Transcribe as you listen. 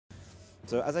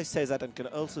So as I say that, I can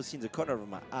also see in the corner of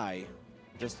my eye,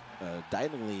 just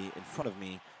diagonally in front of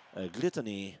me,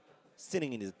 Gluttony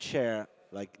sitting in his chair,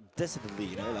 like decidedly,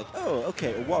 you know, like, oh,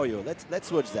 okay, a warrior.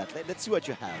 Let's watch that. Let's see what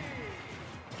you have.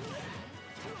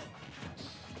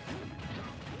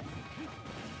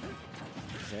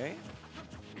 Okay.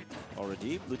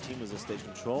 Already, blue team with the stage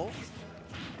control.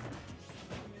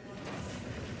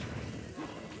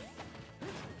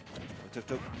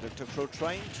 Dr. Crow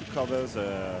trying to cover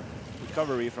the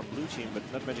recovery from blue team, but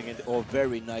not managing it. Oh,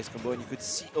 very nice combo. And you could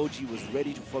see Ogey was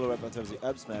ready to follow up after the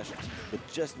up smash, but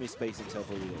just misspaced himself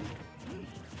a little.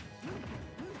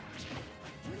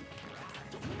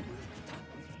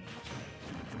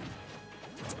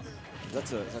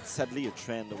 That's sadly a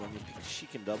trend when you pick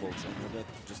Sheik in doubles, and you're not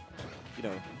just, you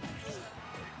know,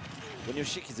 when your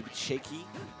Sheik is a bit shaky,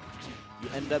 you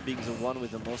end up being the one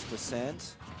with the most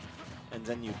percent, and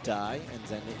then you die, and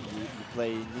then you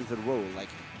play neither role. Like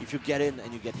if you get in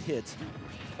and you get hit,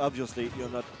 obviously you're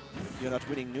not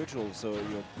winning neutral, so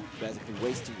you're basically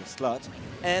wasting your slot,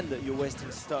 and you're wasting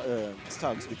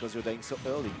stocks because you're dying so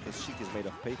early because Sheik is made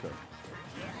of paper.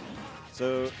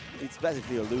 So it's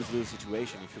basically a lose-lose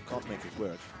situation if you can't make it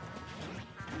work.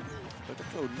 But the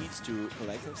Crow needs to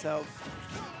collect himself.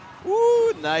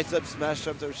 Ooh, nice up smash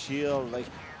after shield. Like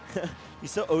he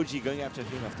saw Ogey going after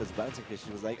him after the bouncing fish.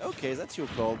 He was like, okay, that's your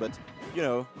call, but you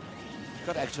know, you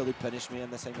can't actually punish me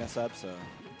unless I mess up. So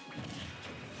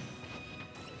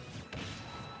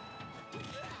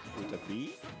with a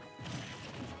B.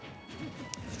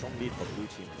 Strong lead for blue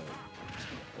team though.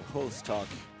 The whole stock.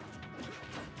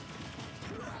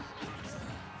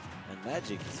 And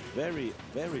Magic is very,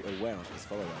 very aware of his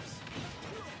follow-ups.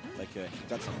 Like he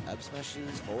got some up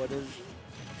smashes, forwarders.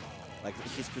 Like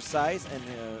he's precise, and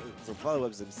the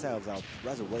follow-ups themselves are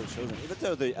rather well chosen. Even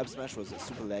though the up smash was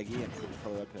super laggy and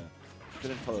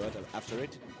couldn't follow up after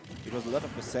it, it was a lot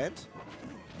of percent.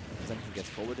 And then he gets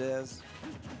forwarders.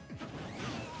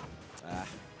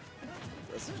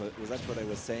 Was that what I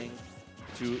was saying?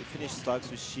 To finish stocks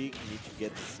with Sheik, you need to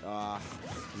get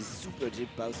this super deep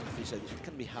bouncing fish. It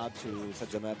can be hard to set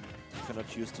them up if you're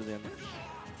not used to them.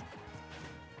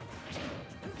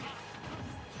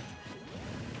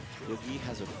 Yogui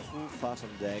has a full fart on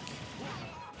deck.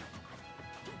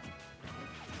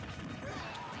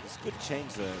 This could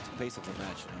change the pace of the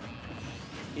match,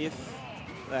 you know?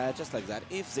 If, just like that,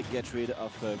 if they get rid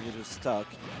of Mewtwo's stock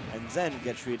and then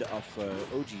get rid of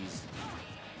Ogey's,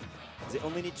 they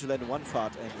only need to land one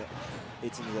fart and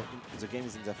the game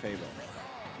is in their favor.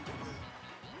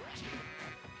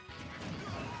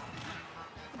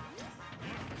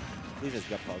 Please just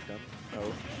got pogged on.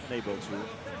 No, unable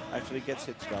to. Actually gets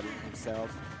hit shot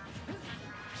himself.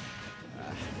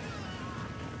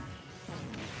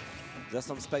 There's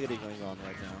some spaghetti going on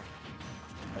right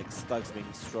now. Like stocks being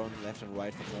thrown left and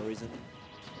right for no reason.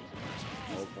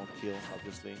 Oh, won't kill,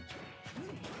 obviously.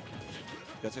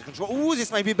 Got to control. Ooh,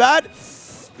 this might be bad!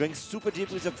 Going super deep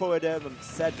with the forward air, but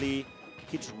sadly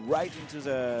hits right into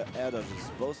the air dodges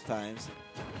both times.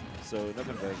 So no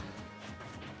conversion.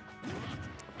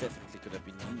 Definitely could have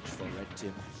been huge for red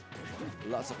team.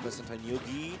 Lots of percent on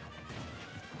Yogui.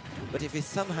 But if he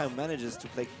somehow manages to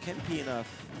play campy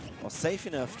enough or safe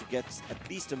enough to get at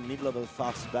least a mid-level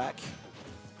fast back,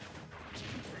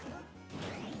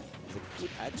 they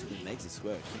could actually make this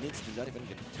work. He needs to not even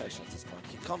get touched at this point.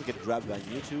 He can't get grabbed by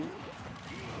Mewtwo.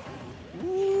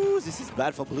 Ooh, this is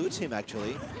bad for blue team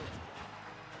actually.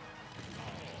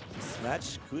 This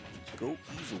match could go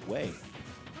either way.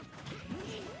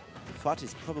 The fart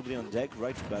is probably on deck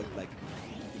right about, like,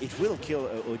 it will kill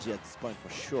Ogey at this point for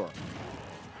sure.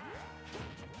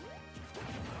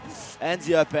 And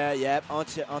the up air, yep,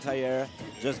 anti-air,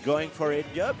 just going for it.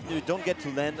 Yep, you don't get to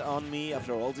land on me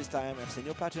after all this time. I've seen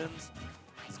your patterns.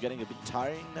 It's getting a bit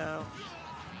tiring now.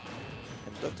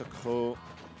 And Dr. Crow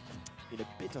in a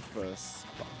bit of a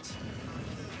spot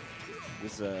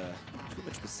with too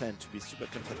much percent to be super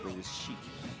comfortable with Sheik.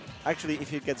 Actually, if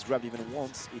he gets grabbed even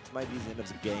once, it might be the end of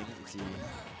the game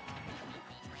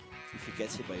if he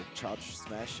gets hit by a charge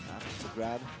smash after the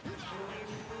grab.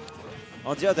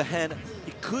 On the other hand,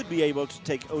 he could be able to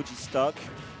take Ogey stock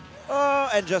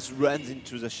and just runs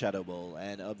into the Shadow Ball.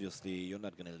 And obviously, you're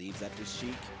not going to leave that with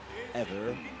Sheik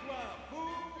ever.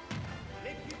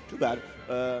 Too bad.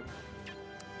 Dr.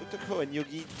 Crow and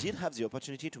Yogui did have the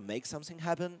opportunity to make something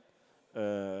happen.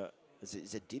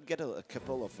 They did get a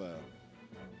couple of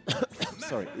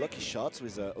sorry, lucky shots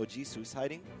with Ogey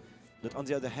suiciding. But on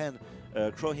the other hand,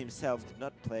 Crow himself did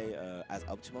not play as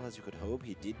optimal as you could hope.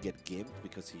 He did get gimped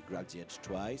because he grabbed the edge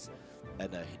twice,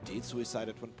 and he did suicide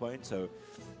at one point. So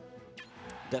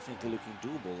definitely looking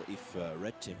doable if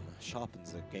Red Team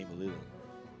sharpens the game a little.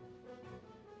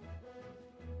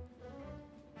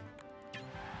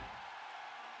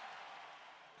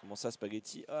 Comment ça,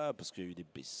 Spaghetti? Ah, parce qu'il y a eu des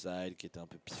B-sides qui étaient un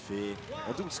peu piffés.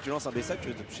 En tout, si tu lances un B-side, tu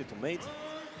veux te toucher ton mate.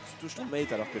 Tu touches ton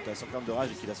mate alors que tu as 140 de rage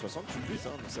et qu'il a 60, tu le butes,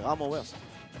 hein, donc c'est rarement worse.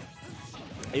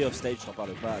 Et off-stage, je t'en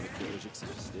parle pas avec Ogey qui s'est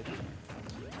suicidé.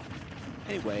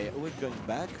 Anyway, we're going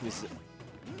back with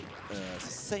the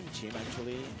same team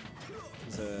actually.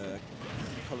 The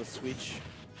color switch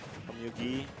from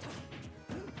Yogui.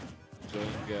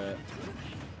 Going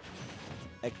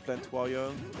Eggplant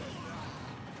Warrior.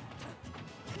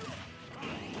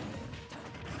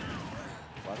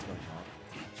 What's going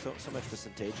on? So much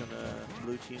percentage on the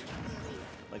blue team.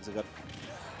 Like they got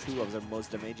 2 of their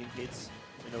most damaging hits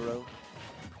in a row.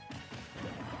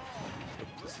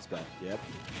 Oh, this is bad. Yep.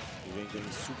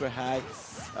 Going super high.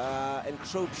 And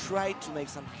Crow tried to make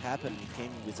something happen. He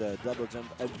came with a double jump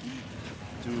up B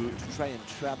to try and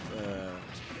trap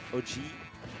Ogey.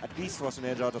 At least force an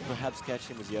edge out or perhaps catch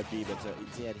him with the up B, but in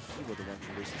the end he was the one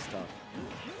to lose his start.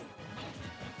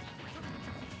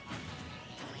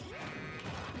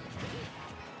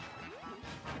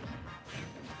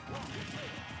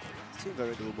 Still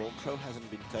very doable. Crow hasn't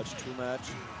been touched too much.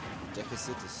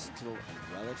 Deficit is still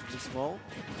relatively small.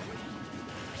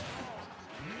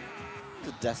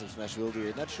 The Dazzle Smash will do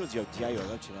it. Not sure the OTI or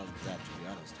not on that, to be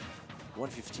honest.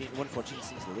 115, 114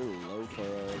 seems a little low for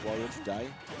a Warrior to die.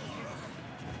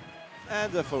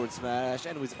 And the forward smash,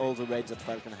 and with all the rage that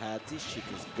Falcon had, this shit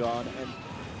is gone. And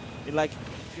in like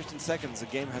 15 seconds, the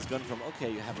game has gone from,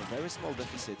 okay, you have a very small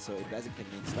deficit, so it basically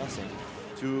means nothing,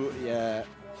 to, yeah,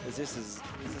 this is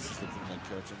looking like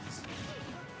curtains.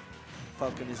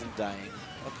 Falcon isn't dying.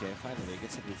 Okay, finally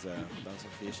gets hit with a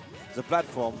bouncing fish. The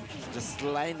platform just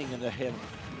sliding under him,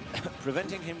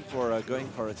 preventing him for going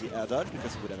for the air dodge,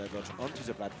 because he would have air dodged onto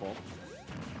the platform.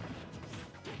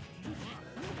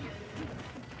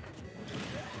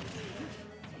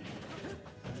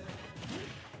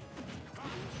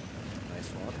 Nice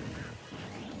one.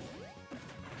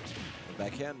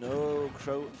 Back here, no,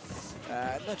 Crow.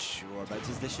 Not sure about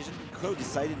his decision. Crow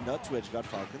decided not to edgeguard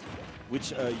Falcon,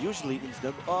 which usually means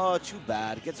them. Oh, too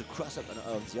bad. Gets a cross up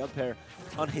on the up air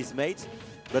on his mate,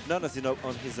 but none as you know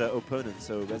on his opponent.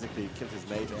 So basically, killed his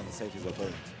mate and saved his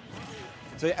opponent.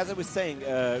 So as I was saying,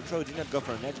 Crow did not go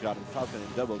for an edgeguard on Falcon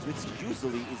in doubles, which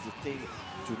usually is the thing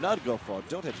to not go for.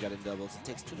 Don't edgeguard in doubles. It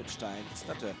takes too much time. It's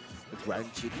not a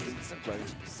guaranteed. It's not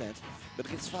guaranteed %. But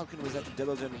against Falcon with that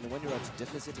double jump, and when you're at a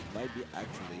deficit, it might be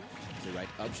actually the right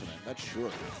option. I'm not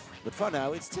sure. But for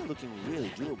now, it's still looking really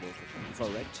doable for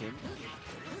Red Team,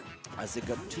 as they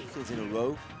got 2 kills in a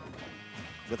row.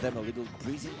 Got them a little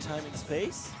breathing time in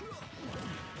space.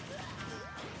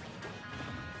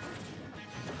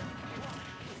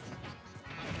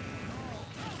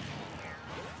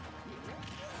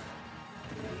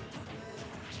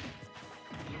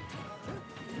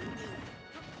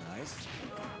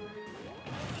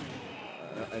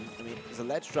 I mean, the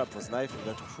ledge drop was nice from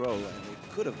that Crow, and it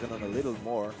could have gone on a little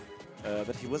more,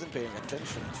 but he wasn't paying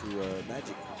attention to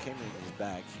Magic, who came in his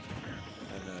back.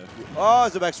 And oh,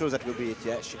 the back throw, that will be it.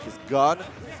 Yeah, Sheik is gone,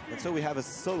 and so we have a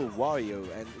solo Wario,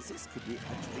 and this could be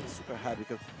actually super hard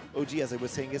because Ogey, as I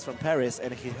was saying, is from Paris,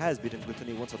 and he has beaten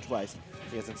Gluttony once or twice.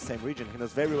 He is in the same region. He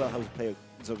knows very well how to play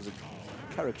the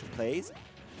character plays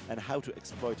and how to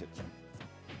exploit it.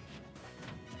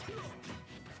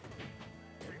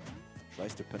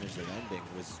 Tries to punish the landing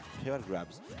with pair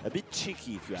grabs. A bit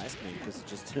cheeky, if you ask me, because he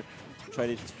just tried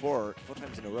it four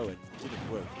times in a row and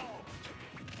didn't work.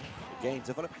 Again,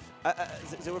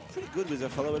 they were pretty good with their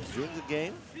follow-ups during the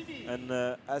game, and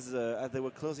as they were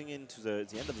closing into the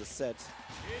end of the set,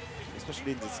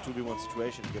 especially in this 2v1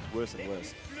 situation, it got worse and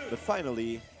worse. But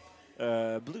finally,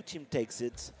 blue team takes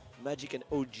it. Magic and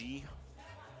Ogey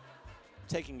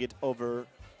taking it over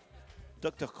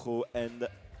Dr. Crow and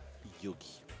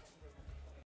Yogui.